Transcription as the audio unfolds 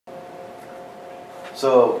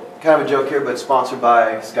So, kind of a joke here, but sponsored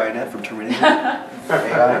by Skynet from Terminator.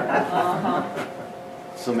 AI.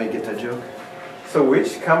 Somebody get that joke? So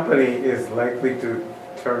which company is likely to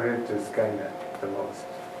turn into Skynet the most?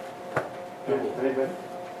 Google. Anybody?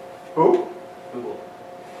 Who? Google.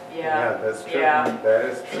 Yeah, that's true. Yeah. That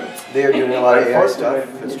is true. They are doing a lot of AI stuff.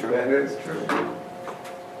 That's true. That is true.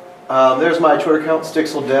 There's my Twitter account,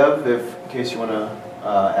 StixelDev, in case you want to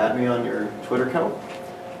add me on your Twitter account.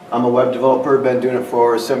 I'm a web developer, been doing it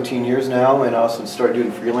for 17 years now, and I also started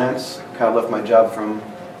doing freelance. Kind of left my job from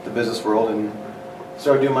the business world and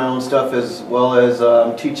started doing my own stuff, as well as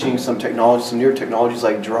teaching some technology, some newer technologies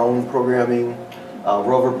like drone programming,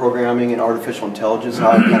 rover programming, and artificial intelligence.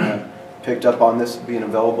 How I kind of picked up on this being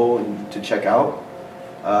available and to check out.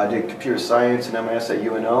 I did computer science and MIS at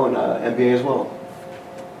UNO and MBA as well.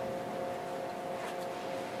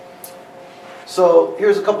 So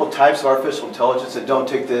here's a couple types of artificial intelligence that don't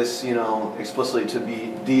take this, explicitly to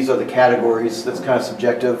be, these are the categories. That's kind of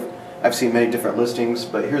subjective. I've seen many different listings,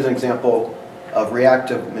 but here's an example of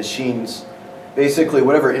reactive machines. Basically,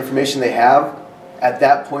 whatever information they have, at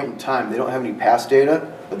that point in time, they don't have any past data,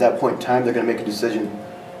 but at that point in time, they're going to make a decision.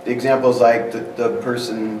 The example is like the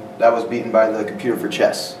person that was beaten by the computer for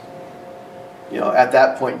chess. At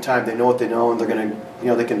that point in time, they know what they know, and they're going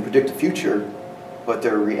to, they can predict the future, but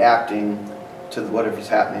they're reacting to whatever's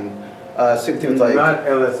happening. Same thing with like... Not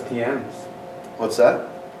LSTMs. What's that?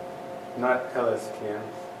 Not LSTMs.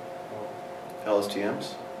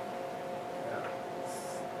 LSTMs? Yeah.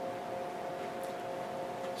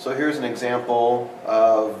 So here's an example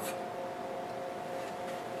of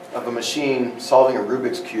a machine solving a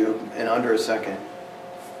Rubik's Cube in under a second.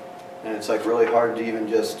 And it's like really hard to even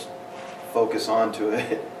just focus onto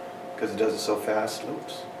it because it does it so fast.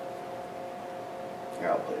 Oops.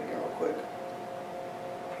 Here, I'll play it again real quick.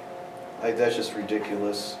 Like, that's just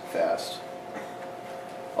ridiculous fast.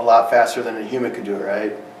 A lot faster than a human could do it,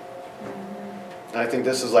 right? And I think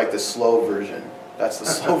this is like the slow version. That's the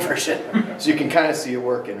slow version. So you can kind of see it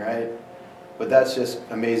working, right? But that's just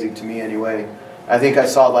amazing to me anyway. I think I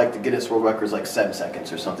saw like the Guinness World Record is like 7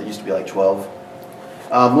 seconds or something. It used to be like 12.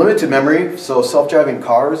 Limited memory. So self-driving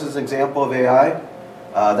cars is an example of AI.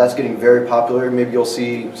 That's getting very popular. Maybe you'll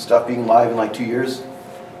see stuff being live in like 2 years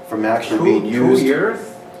from actually being used. 2 years?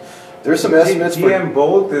 There's some estimates for... GM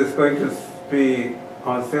Bolt is going to be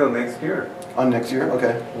on sale next year. On next year?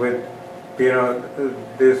 Okay. With,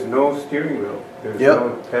 there's no steering wheel. There's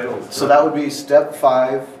no pedals. So that would be step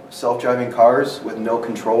 5, self-driving cars with no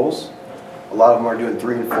controls. A lot of them are doing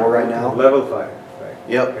 3 and 4 right now. Level 5, right?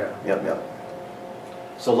 Yep, yeah. Yep.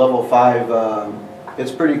 So level 5,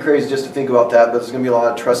 it's pretty crazy just to think about that, but there's going to be a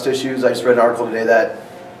lot of trust issues. I just read an article today that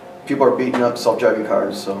people are beating up self-driving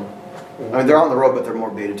cars, so... I mean, they're on the road, but they're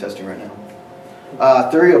more beta testing right now.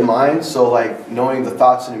 Theory of mind, so like knowing the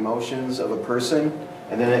thoughts and emotions of a person,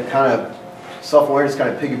 and then it kind of, self-awareness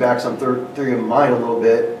kind of piggybacks on theory of mind a little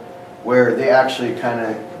bit, where they actually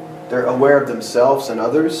they're aware of themselves and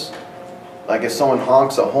others. Like if someone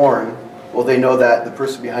honks a horn, well, they know that the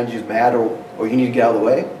person behind you is mad or you need to get out of the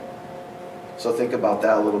way. So think about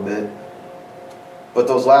that a little bit. But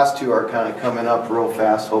those last two are kind of coming up real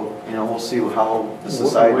fast. We'll see how the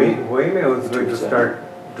society... Waymail is going to start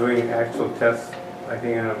doing actual tests, I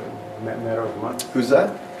think, in a matter of months. Who's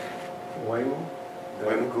that? Waymo? The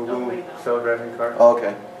Waymo? Google self-driving car. Oh,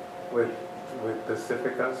 okay. With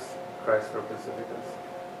Pacificas, Chrysler Pacificas.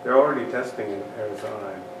 They're already testing in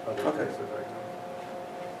Arizona and other places right now.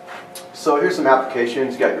 So here's some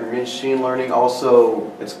applications. You got your machine learning. Also,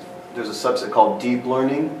 there's a subset called deep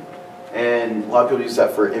learning. And a lot of people use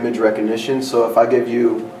that for image recognition. So if I give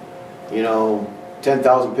you,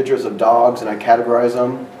 10,000 pictures of dogs and I categorize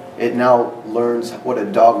them, it now learns what a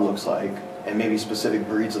dog looks like and maybe specific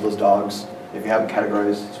breeds of those dogs if you haven't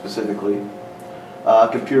categorized specifically.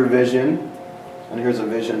 Computer vision, and here's a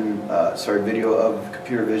video of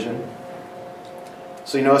computer vision.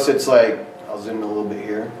 So you notice it's like, I'll zoom in a little bit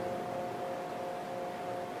here.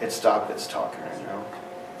 It stopped its talking right now.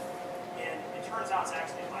 And it turns out it's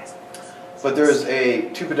actually a bicycle. But there's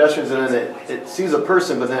two pedestrians and then it sees a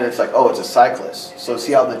person, but then it's like, oh, it's a cyclist. So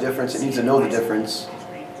see how the difference, it needs to know the difference.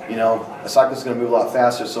 A cyclist is going to move a lot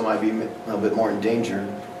faster, so it might be a little bit more in danger.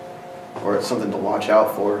 Or it's something to watch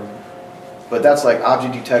out for. But that's like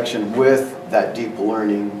object detection with that deep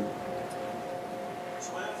learning.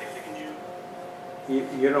 So one of the things we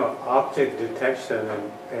can do... Object detection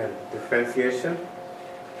and differentiation,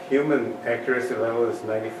 human accuracy level is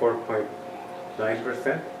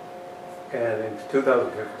 94.9%. And in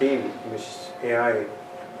 2015, AI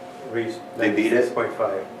reached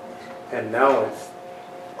 96.5, and now it's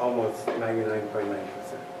almost 99.9%.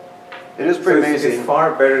 It is pretty So it's amazing.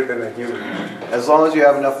 far better than a human. As long as you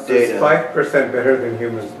have enough So it's data. 5% better than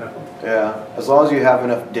humans now. Yeah, as long as you have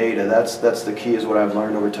enough data, that's the key is what I've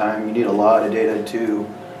learned over time. You need a lot of data to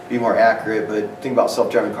be more accurate, but think about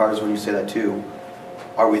self-driving cars when you say that too.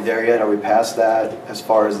 Are we there yet? Are we past that as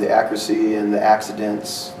far as the accuracy and the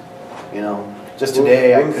accidents? You know, just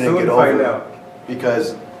today I couldn't get find over out.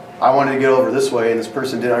 because I wanted to get over this way and this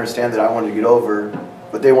person didn't understand that I wanted to get over,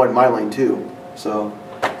 but they wanted my lane too. So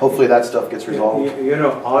hopefully that stuff gets resolved. You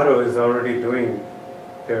know, Auto is already doing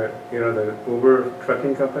their, you know, the Uber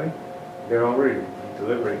trucking company, they're already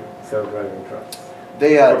delivering self-driving trucks.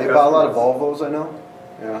 They bought a lot of Volvos, I know.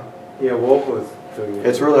 Yeah. Yeah, Volvo's doing it.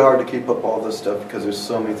 It's really hard to keep up all this stuff because there's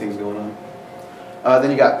so many things going on.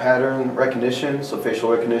 Then you got pattern recognition, so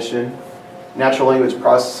facial recognition. Natural language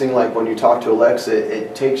processing, like when you talk to Alexa,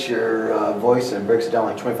 it takes your voice and breaks it down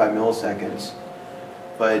like 25 milliseconds.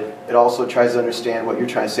 But it also tries to understand what you're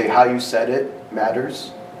trying to say, how you said it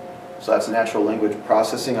matters. So that's natural language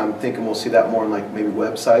processing. I'm thinking we'll see that more in like maybe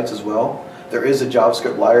websites as well. There is a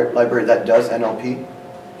JavaScript library that does NLP,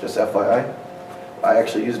 just FYI. I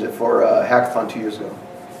actually used it for a hackathon 2 years ago.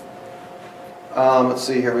 Let's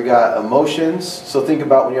see here, we got emotions. So think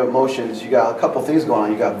about when you have emotions, you got a couple things going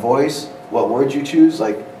on. You got voice, what words you choose,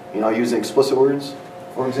 like, you know, using explicit words,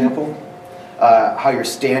 for example. How you're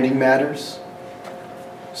standing matters.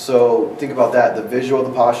 So think about that, the visual,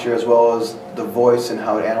 the posture, as well as the voice and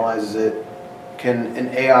how it analyzes it. Can an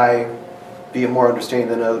AI be more understanding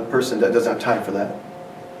than another person that doesn't have time for that?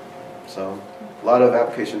 So a lot of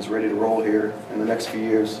applications ready to roll here in the next few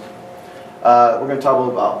years. We're going to talk a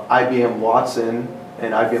little about IBM Watson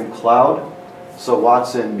and IBM Cloud. So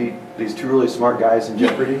Watson beat these two really smart guys in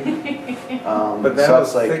Jeopardy. But that so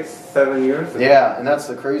was like, 6-7 years ago. yeah, and that's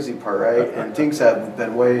the crazy part, right? And things have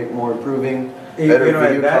been way more improving. Better You know,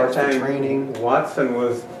 video at that cards for time, training. Watson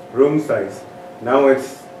was room size. Now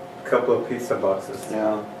it's a couple of pizza boxes.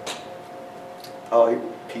 Yeah. Oh,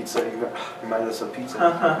 pizza. You reminded us of pizza.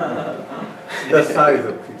 The size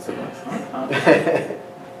of pizza boxes.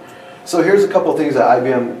 So here's a couple things that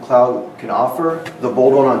IBM Cloud can offer. The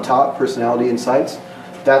bold one on top, personality insights.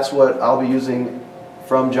 That's what I'll be using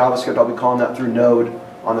from JavaScript. I'll be calling that through Node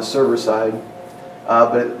on the server side.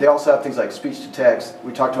 But they also have things like speech to text.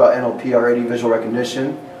 We talked about NLP already, visual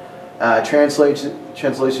recognition. Translations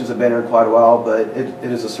have been here quite a while, but it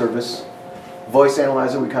is a service. Voice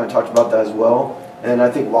analyzer, we kind of talked about that as well. And I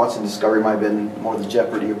think Watson Discovery might have been more the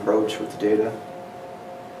Jeopardy approach with the data.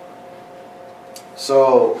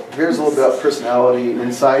 So here's a little bit of personality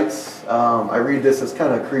insights. I read this, it's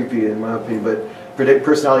kind of creepy in my opinion, but predict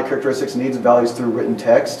personality characteristics, needs, and values through written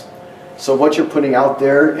text. So what you're putting out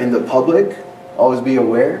there in the public, always be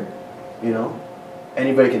aware, you know.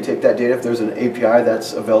 Anybody can take that data if there's an API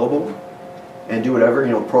that's available and do whatever,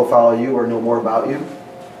 you know, profile you or know more about you.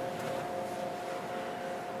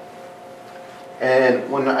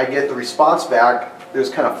 And when I get the response back, there's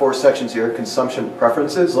kind of 4 sections here. Consumption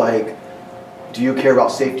preferences, like, do you care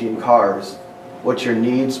about safety in cars? What's your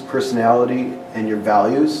needs, personality, and your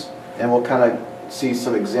values? And we'll kind of see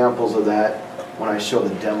some examples of that when I show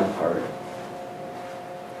the demo part.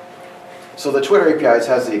 So the Twitter APIs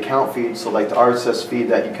has the account feed, so like the RSS feed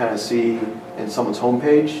that you kind of see in someone's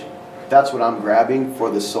homepage, that's what I'm grabbing for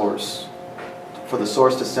the source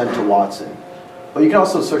to send to Watson. But you can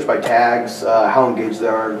also search by tags, how engaged they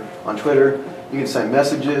are on Twitter. You can send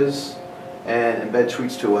messages and embed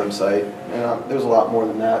tweets to a website. And there's a lot more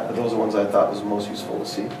than that, but those are the ones I thought was most useful to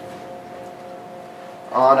see.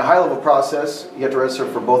 On a high-level process, you have to register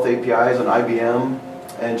for both APIs on IBM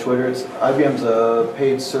and Twitter. IBM's a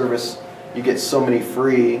paid service. You get so many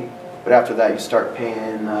free, but after that you start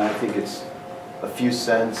paying, I think it's a few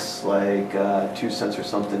cents, like 2 cents or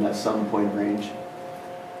something at some point range.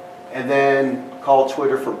 And then call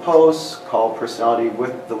Twitter for posts, call personality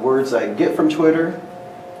with the words I get from Twitter,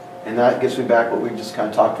 and that gets me back what we just kind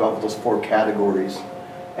of talked about with those 4 categories.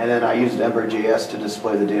 And then I used NebraskaJS to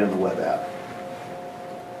display the data on the web app.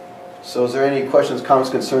 So is there any questions, comments,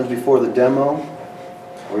 concerns before the demo?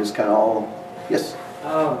 Or just kind of all, yes?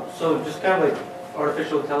 So just kind of like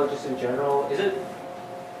artificial intelligence in general, is it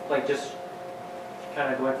like just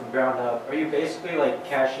kind of going from ground up? Are you basically like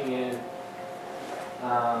cashing in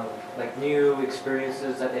like new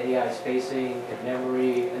experiences that the AI is facing in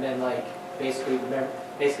memory, and then like basically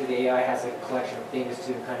the AI has a collection of things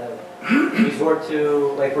to kind of resort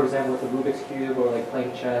to, like for example with the Rubik's Cube or like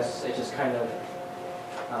playing chess, it just kind of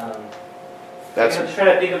I'm just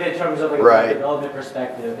trying to think of it in terms of like a development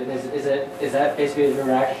perspective. And is that basically an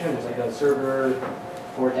interaction? It's like a server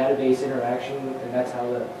or database interaction, and that's how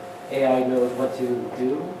the AI knows what to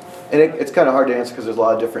do? And it's kind of hard to answer because there's a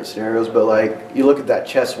lot of different scenarios, but like you look at that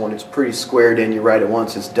chess one, it's pretty squared in, you write it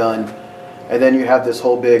once, it's done. And then you have this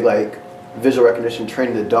whole big like visual recognition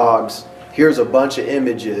training the dogs. Here's a bunch of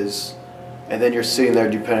images, and then you're sitting there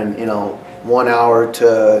depending, you know, 1 hour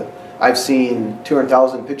to, I've seen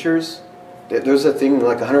 200,000 pictures. There's a thing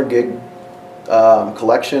like 100 gig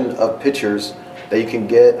collection of pictures that you can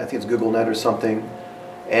get, I think it's Google Net or something,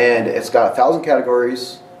 and it's got 1,000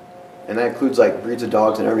 categories, and that includes like breeds of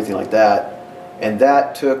dogs and everything like that. And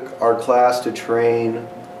that took our class to train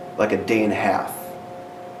like a day and a half.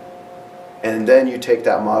 And then you take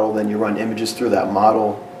that model, then you run images through that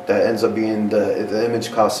model, that ends up being the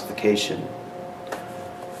image classification.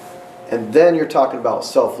 And then you're talking about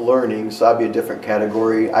self-learning, so that'd be a different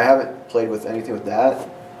category. I haven't played with anything with that,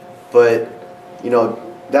 but you know,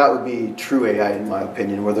 that would be true AI in my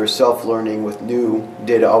opinion, where there's self-learning with new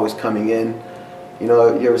data always coming in. You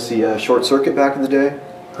know, you ever see a Short Circuit back in the day?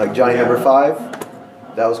 Like Johnny Number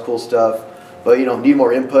 5? That was cool stuff. But you know, need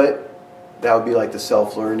more input, that would be like the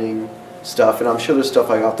self-learning stuff. And I'm sure there's stuff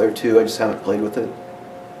like out there too, I just haven't played with it.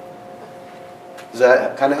 Does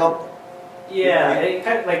that kind of help? Yeah, it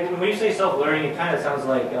kind of, like when you say self-learning, it kind of sounds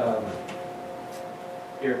like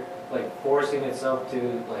you're like forcing itself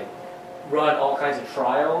to like run all kinds of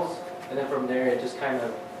trials, and then from there it just kind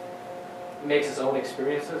of makes its own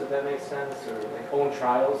experiences, if that makes sense, or like own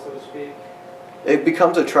trials, so to speak. It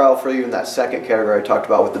becomes a trial for you in that second category I talked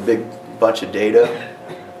about with the big bunch of data.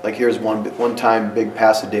 Like here's one time big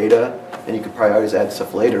pass of data, and you could probably always add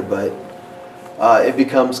stuff later, but it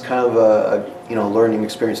becomes kind of a you know, learning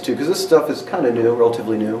experience too, because this stuff is kind of new,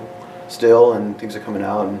 relatively new still, and things are coming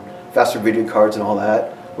out, and faster video cards and all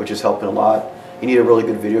that, which is helping a lot. You need a really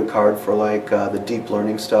good video card for like the deep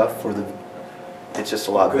learning stuff, it's just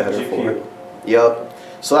a lot better for it. Yep.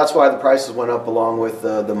 So that's why the prices went up along with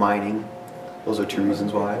the mining. Those are two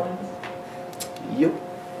reasons why. Yep.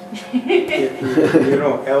 You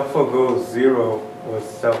know, AlphaGo 0 was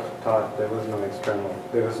self-taught. There was no external.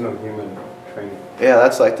 There was no human training. Yeah,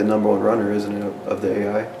 that's like the #1 runner, isn't it, of the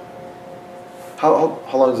AI? How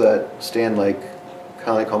long does that stand? Like, kind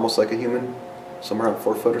of like almost like a human, somewhere around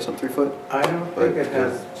 4 foot or something, 3 foot. I don't think it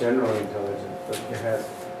has general intelligence, but it has.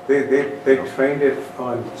 They trained it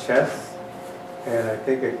on chess, and I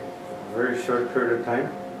think a very short period of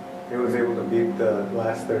time, it was able to beat the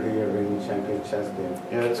last 30-year reigning champion chess game.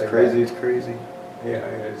 Yeah, it's like crazy. that. It's crazy. Yeah,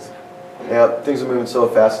 it is. Yeah, things are moving so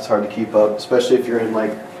fast, it's hard to keep up, especially if you're in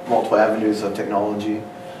like multiple avenues of technology.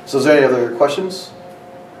 So is there any other questions?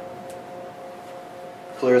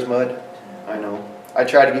 Clear as mud? I know. I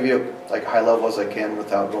try to give you like high level as I can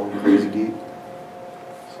without going crazy deep.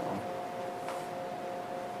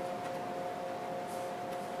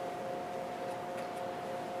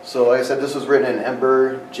 So like I said, this was written in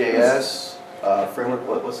NebraskaJS framework.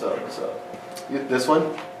 What's up? What's up? This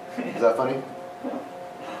one? Is that funny?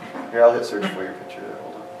 Here, I'll hit search for your picture there.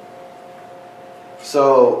 Hold on.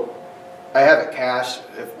 So I have it cached.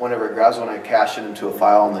 Whenever it grabs one, I cache it into a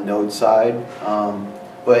file on the node side.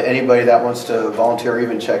 But anybody that wants to volunteer or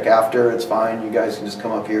even check after, it's fine. You guys can just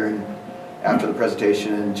come up here and after the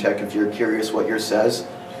presentation and check if you're curious what yours says.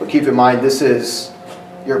 But keep in mind, this is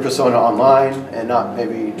your persona online and not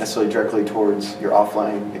maybe necessarily directly towards your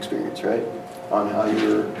offline experience, right? On how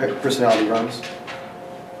your personality runs.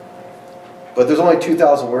 But there's only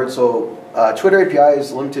 2,000 words, so Twitter API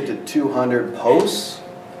is limited to 200 posts.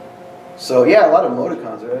 So yeah, a lot of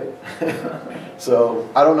emoticons, right? So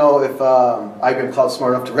I don't know if IBM Cloud's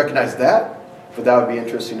smart enough to recognize that, but that would be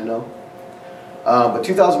interesting to know. But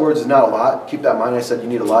 2,000 words is not a lot. Keep that in mind. I said you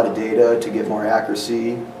need a lot of data to get more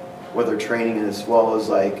accuracy, whether training as well as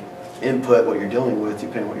like input, what you're dealing with,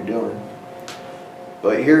 depending on what you're doing.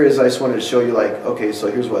 But here is, I just wanted to show you like, okay,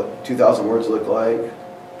 so here's what 2,000 words look like,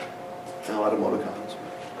 and a lot of emoticons.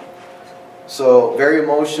 So very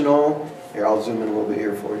emotional. Here, I'll zoom in a little bit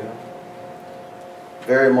here for you.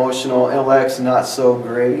 Very emotional. Intellect's not so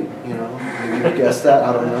great, you know. Maybe you guessed that.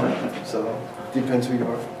 I don't know. So depends who you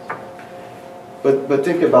are. But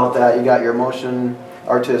think about that. You got your emotion,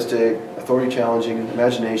 artistic, authority challenging,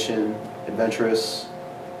 imagination, adventurous.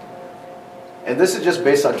 And this is just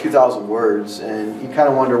based on 2,000 words, and you kind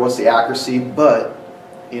of wonder what's the accuracy, but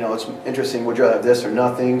you know, it's interesting, would you rather have this or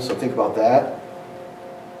nothing? So think about that.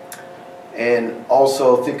 And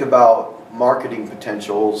also think about marketing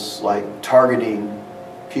potentials, like targeting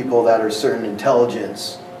people that are certain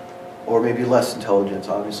intelligence, or maybe less intelligence,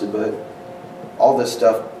 obviously, but all this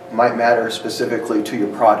stuff might matter specifically to your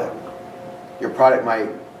product. Your product might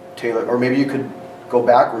tailor, or maybe you could go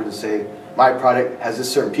backwards and say, my product has this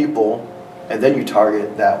certain people, and then you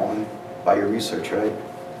target that one by your research, right?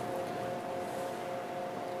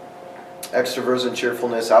 extroversion,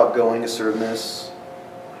 cheerfulness, outgoing, assertiveness.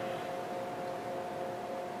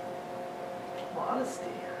 Modesty.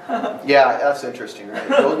 Yeah, that's interesting, right?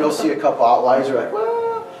 You'll see a couple outliers, you're like,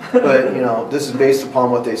 well, but you know, this is based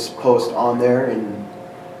upon what they post on there, and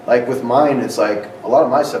like with mine, it's like a lot of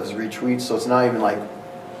my stuff is retweets, so it's not even like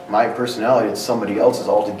my personality, it's somebody else's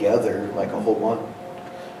altogether, like a whole one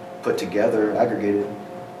put together, aggregated.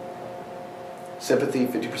 Sympathy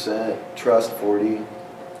 50%, trust 40%.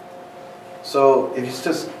 So if you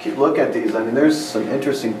just keep looking at these, I mean, there's some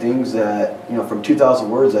interesting things that, you know, from 2,000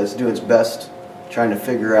 words that's doing its best trying to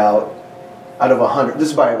figure out of 100. This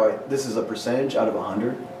is, by the way, this is a percentage out of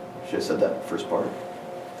 100. Should have said that first part.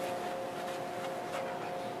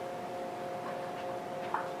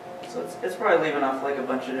 So it's probably leaving off like a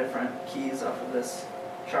bunch of different keys off of this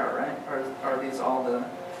chart, right? Or are these all the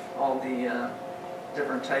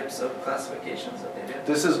different types of classifications that they do?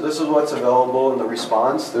 This is what's available in the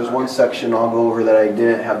response. There's one section I'll go over that I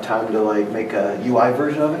didn't have time to like make a UI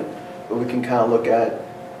version of it, but we can kind of look at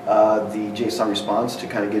the JSON response to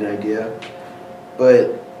kind of get an idea.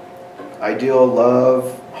 But ideal,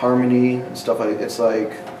 love, harmony, and stuff like it's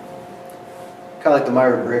like kind of like the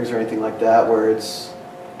Myers-Briggs or anything like that, where it's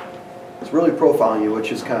really profiling you,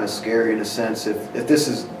 which is kind of scary in a sense. If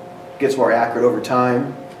this gets more accurate over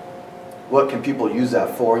time, what can people use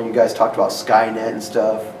that for? You guys talked about Skynet and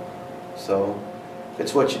stuff. So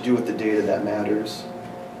it's what you do with the data that matters.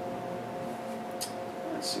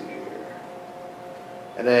 Let's see here.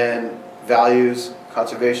 And then values,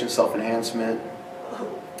 conservation, self-enhancement.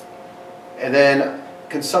 And then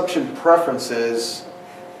consumption preferences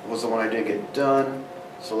was the one I didn't get done.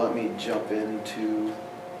 So let me jump into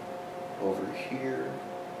over here.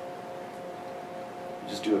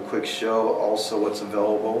 Just do a quick show also what's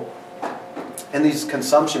available. And these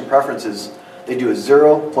consumption preferences, they do a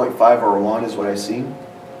 0, 0.5, or 1 is what I see.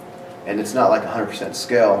 And it's not like 100%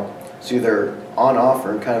 scale. It's either on, off,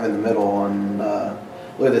 or kind of in the middle on,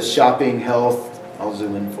 look at this, shopping, health, I'll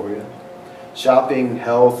zoom in for you. Shopping,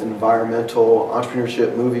 health, environmental,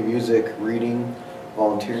 entrepreneurship, movie, music, reading,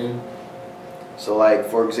 volunteering. So like,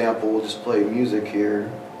 for example, we'll just play music here.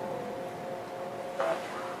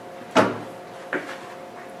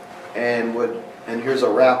 And here's a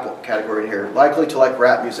rap category here. Likely to like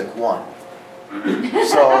rap music, 1.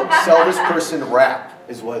 So sell this person rap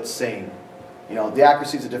is what it's saying. You know, the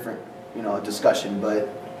accuracy is a different, you know, discussion, but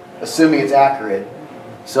assuming it's accurate,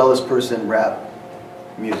 sell this person rap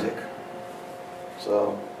music.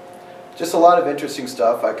 So just a lot of interesting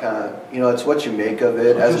stuff. I kind of, you know, it's what you make of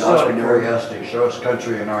it as an entrepreneur. Just out of curiosity, show us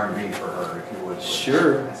country and R&B for her, if you would.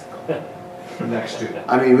 Sure. Next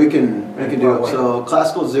to. I mean, we can do it. So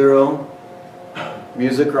classical 0,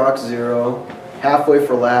 music rock 0, halfway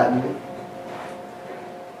for Latin,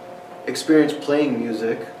 experience playing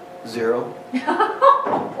music 0,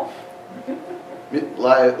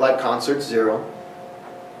 live concerts 0,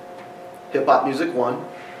 hip hop music 1,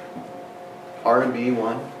 R&B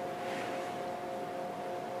 1,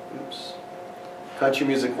 oops, country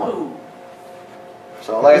music 1.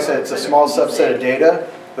 So like I said, it's a small subset of data.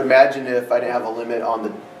 But imagine if I didn't have a limit on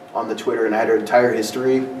the Twitter and I had her entire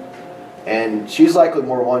history. And she's likely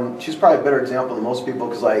she's probably a better example than most people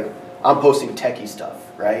because like I'm posting techie stuff,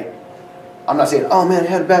 right? I'm not saying, oh man, I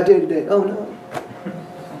had a bad day today. Oh no.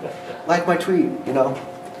 Like my tweet, you know?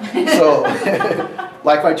 So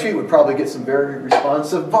like my tweet would probably get some very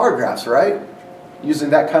responsive bar graphs, right? Using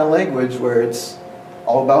that kind of language where it's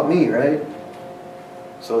all about me, right?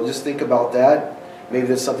 So just think about that. Maybe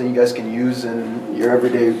that's something you guys can use in your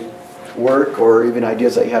everyday work or even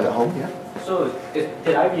ideas that you have at home. Yeah. So did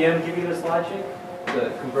IBM give you this logic?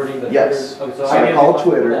 Converting the Yes. Twitter? So So IBM all must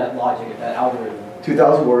Twitter. do that logic, that algorithm.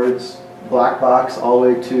 2,000 words, black box, all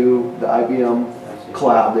the way to the IBM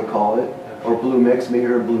cloud, they call it, or Blue Mix. Maybe you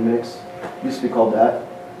heard of Blue Mix. Used to be called that.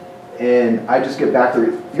 And I just get back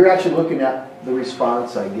you're actually looking at the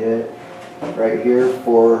response I get right here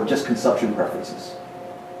for just consumption preferences.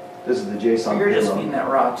 This is the JSON. So you're just payload. feeding that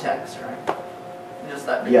raw text, right? Just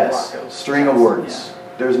that big Yes, block of string of text. words. Yeah.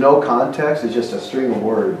 There's no context, it's just a string of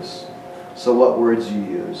words. So what words do you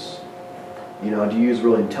use? You know, do you use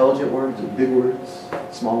really intelligent words, or big words,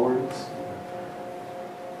 small words?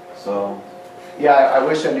 So, yeah, I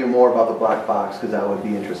wish I knew more about the black box because that would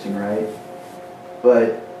be interesting, right?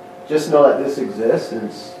 But just know that this exists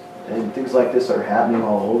and things like this are happening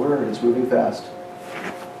all over and it's moving fast.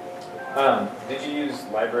 Did you use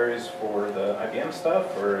libraries for the IBM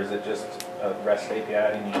stuff, or is it just a REST API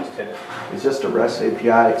and you just hit it? It's just a REST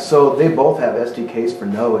API. So they both have SDKs for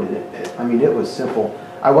Node. I mean, it was simple.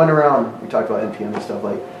 I went around, we talked about NPM and stuff,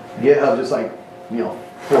 like GitHub, just like, you know,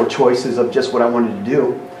 4 choices of just what I wanted to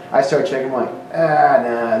do. I started checking, I'm like,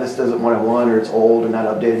 nah, this doesn't what I want, or it's old or not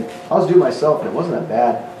updated. I was doing it myself, and it wasn't that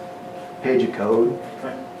bad. Page of code.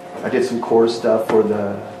 I did some core stuff for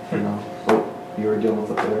the, what you were dealing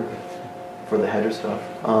with up there, for the header stuff.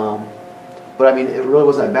 But I mean, it really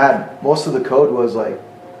wasn't that bad. Most of the code was like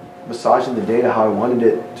massaging the data how I wanted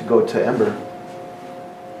it to go to Ember.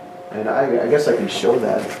 And I guess I can show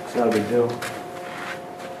that. It's not a big deal.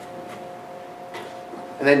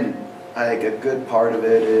 And then I think a good part of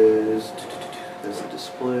it is there's a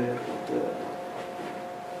display.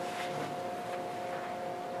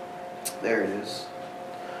 There it is.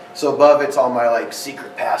 So above it's all my like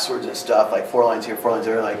secret passwords and stuff, like 4 lines here, 4 lines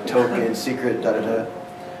there, like token, secret, da da da.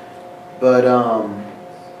 But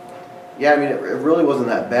yeah, I mean it really wasn't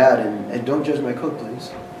that bad, and don't judge my code,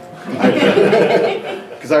 please.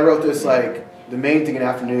 Because I wrote this like the main thing in the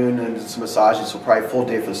afternoon and some massages, so probably full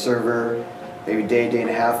day for the server, maybe day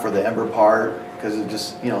and a half for the Ember part, because it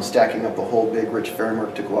just stacking up a whole big rich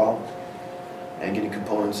framework took a while, and getting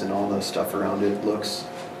components and all the stuff around it looks.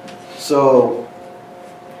 So,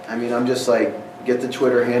 I mean, I'm just like get the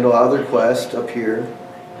Twitter handle out of the request up here,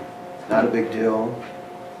 not a big deal.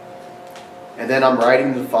 And then I'm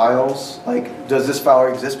writing the files. Like, does this file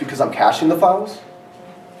exist because I'm caching the files?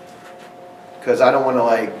 Because I don't want to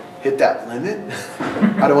like hit that limit.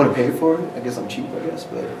 I don't want to pay for it. I guess I'm cheap, I guess.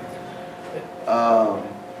 But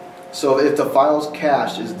so if the file's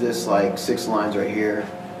cached, is this like 6 lines right here,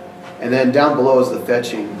 and then down below is the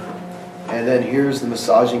fetching, and then here's the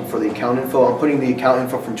massaging for the account info. I'm putting the account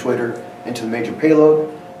info from Twitter into the major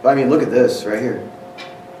payload. But I mean, look at this right here.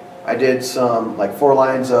 I did some like 4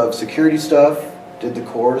 lines of security stuff. Did the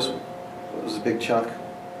cores. It was a big chunk,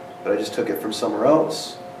 but I just took it from somewhere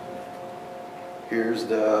else. Here's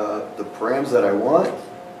the params that I want.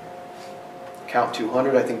 Count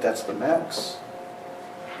 200, I think that's the max.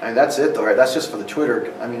 And that's it though, right? That's just for the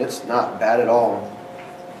Twitter. I mean, it's not bad at all.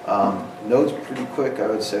 Node's pretty quick, I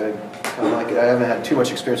would say. I kind of like it. I haven't had too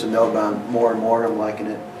much experience with Node, but more and more I'm liking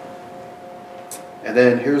it. And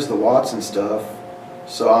then here's the Watson stuff.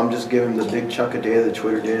 So I'm just giving the big chunk of data, the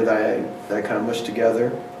Twitter data that I kind of mushed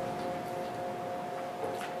together.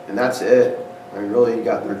 And that's it. I mean, really, you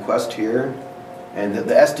got the request here. And the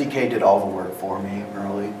SDK did all the work for me,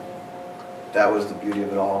 really. That was the beauty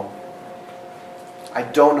of it all. I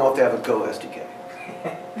don't know if they have a Go SDK.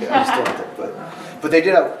 Yeah, I'm still with it, but they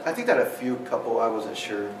did have, I think they had a couple, I wasn't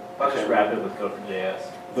sure. I'll just wrap it with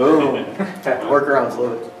Go4JS. Boom. Workarounds,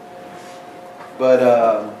 love it. But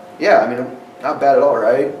yeah, I mean, not bad at all,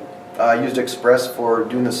 right? I used Express for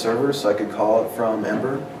doing the server so I could call it from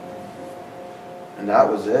Ember. And that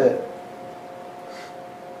was it.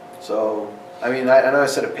 So, I mean, I know I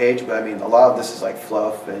said a page, but I mean, a lot of this is like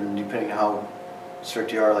fluff, and depending on how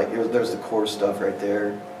strict you are, like there's the core stuff right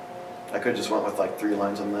there. I could have just went with like 3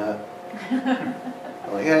 lines on that.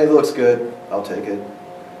 I'm like, hey, it looks good, I'll take it.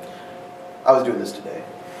 I was doing this today.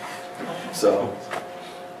 So,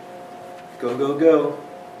 go, go, go.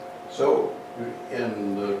 So,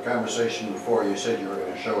 in the conversation before, you said you were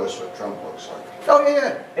going to show us what Trump looks like. Oh,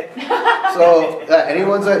 yeah. So,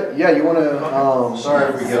 anyone's that, yeah, you want to...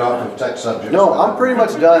 Sorry if we get off of tech subjects. No, I'm pretty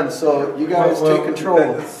much done, so you guys take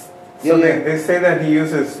control. So they say that he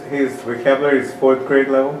uses his vocabulary is 4th grade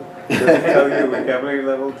level. Does it tell you vocabulary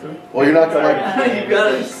level too? Well, you're not going to like... you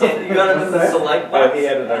got it in the select box. He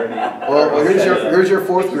had it already. Well, here's your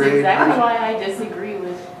 4th Which is grade. exactly why I disagree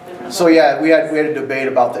with the results. So yeah, we had a debate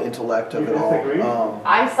about the intellect of it all.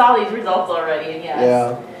 I saw these results already, and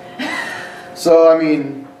yes. Yeah. So I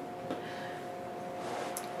mean,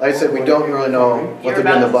 like I said, we don't really know what they're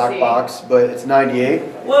doing in the black box, but it's 98.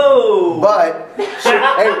 Whoa! But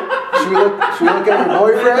should we look at your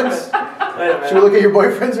boyfriends? Should we look at your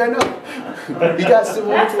boyfriends right now? You got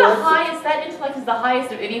similar That's the intellect? highest. That intellect is the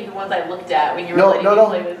highest of any of the ones I looked at when you were No.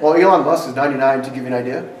 play with. Well, Elon Musk is 99 to give you an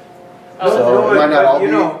idea. Oh, So it might not all be.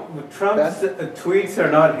 Trump's tweets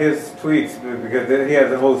are not his tweets because he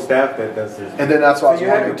has a whole staff that does this. And then that's what So I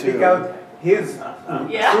you was have wondering to pick too. out his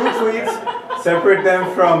Yeah. true tweets, separate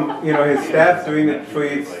them from his staff doing the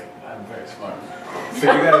tweets. I'm very smart.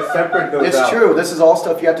 So you got to separate those out. It's true. This is all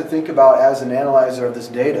stuff you have to think about as an analyzer of this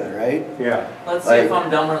data, right? Yeah. Let's see if I'm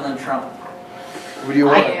dumber than Trump. What do you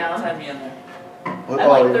I want? am. Send me in there. What- I'm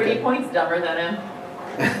like oh, 30 okay. points dumber than him.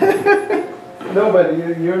 No, but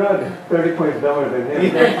you're not 30 points dumber than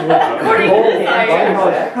him. According to this, I am.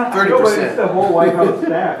 30%. No, but it's the whole White House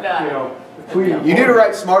staff. No. Tweeting. You need to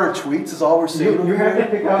write smarter tweets is all we're saying. You have to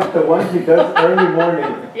pick out the ones he does early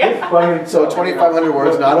morning. Yeah. Just by himself. So 2,500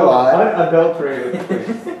 words, not a lot. Unadulterated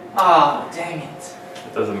tweets. Ah, dang it.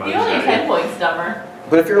 It doesn't matter. You're only 10 points dumber.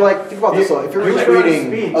 But if you're like, think about this, if you're You try to retweeting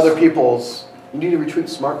speak. other people's You need to retweet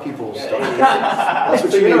smart people's Yeah, stuff. 88. That's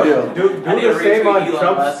what So, you need to do. do I need the to same retweet on Elon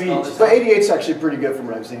Trump's Musk all speech. the But 88's actually pretty good from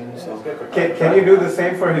what I've seen. It's So. good for Can you do the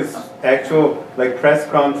same for his actual like press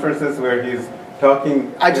conferences where he's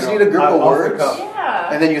talking? I just need a group of off the words. cuff?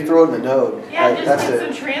 Yeah. And then you throw it in the node. Yeah, Like, just that's get it.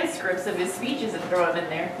 some transcripts of his speeches and throw them in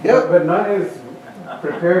there. Yep. But not his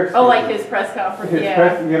prepared. Oh, like speeches. his press conference, His yeah.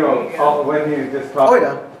 press, There you go. all, when he's just Oh talking.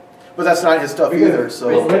 yeah. But that's not his stuff Because- either. For his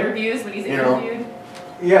So interviews, when he's you know. interviewed.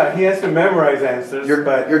 Yeah, he has to memorize answers,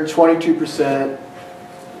 but you're 22%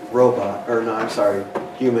 robot, or no, I'm sorry,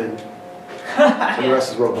 human. And the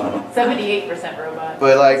rest is robot. 78% robot.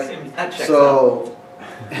 But like, That checks out. so.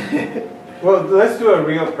 well, let's do a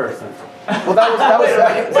real person. Well, that was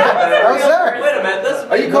Zach. That was Zach. Wait a minute, this.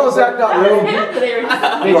 Are you calling Zach not real? They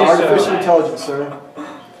were You are artificial intelligence, sir.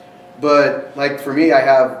 But like for me,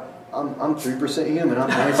 I'm 3% human. I'm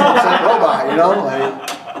 97%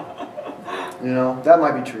 robot. You know, that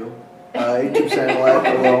might be true. 82%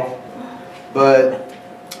 left. Well, but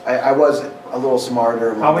I was a little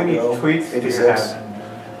smarter. How many tweets do you 86. have?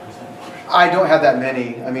 I don't have that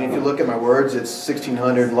many. I mean, if you look at my words, it's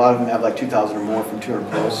 1,600. A lot of them have like 2,000 or more from 200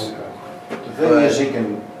 posts. The thing is,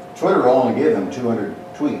 Twitter will only give him 200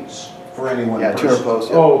 tweets for any one Yeah, 200 person.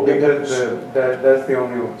 posts. Yeah. Oh, because that's the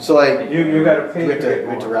only one. So like, You got to we pay have to to, get we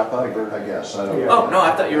have to more. wrap up. Or? I guess, I don't Yeah. know. Oh, no,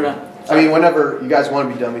 I thought you were done. I mean, whenever you guys want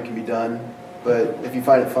to be done, we can be done. But if you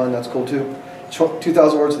find it fun, that's cool too.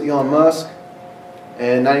 2,000 words with Elon Musk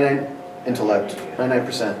and 99 intellect,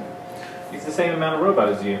 99%. He's the same amount of robot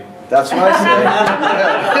as you. That's what I say.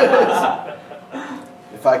 Yeah.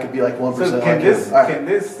 If I could be like 1% So like can him. this All right. can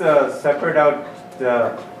this separate out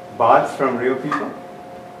the bots from real people?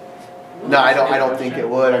 No, I don't think it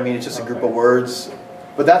would. I mean, it's just a group of words.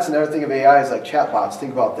 But that's another thing of AI is like chatbots.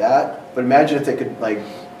 Think about that. But imagine if they could like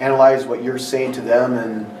analyze what you're saying to them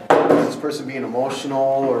and is this person being emotional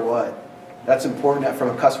or what? That's important from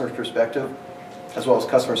a customer's perspective as well as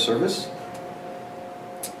customer service.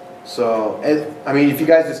 So, I mean, if you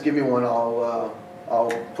guys just give me one, I'll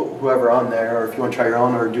put whoever on there, or if you want to try your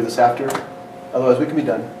own or do this after. Otherwise, we can be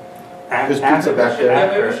done. There's pizza back there. Yeah,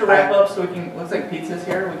 maybe we should wrap up so we can, looks like pizza's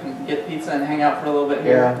here, we can get pizza and hang out for a little bit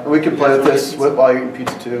here. Yeah, and we can play with this while you're eating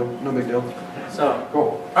pizza too. No big deal. So,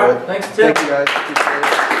 Cool. alright, thanks Tim. Thank you guys. Appreciate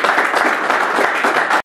it.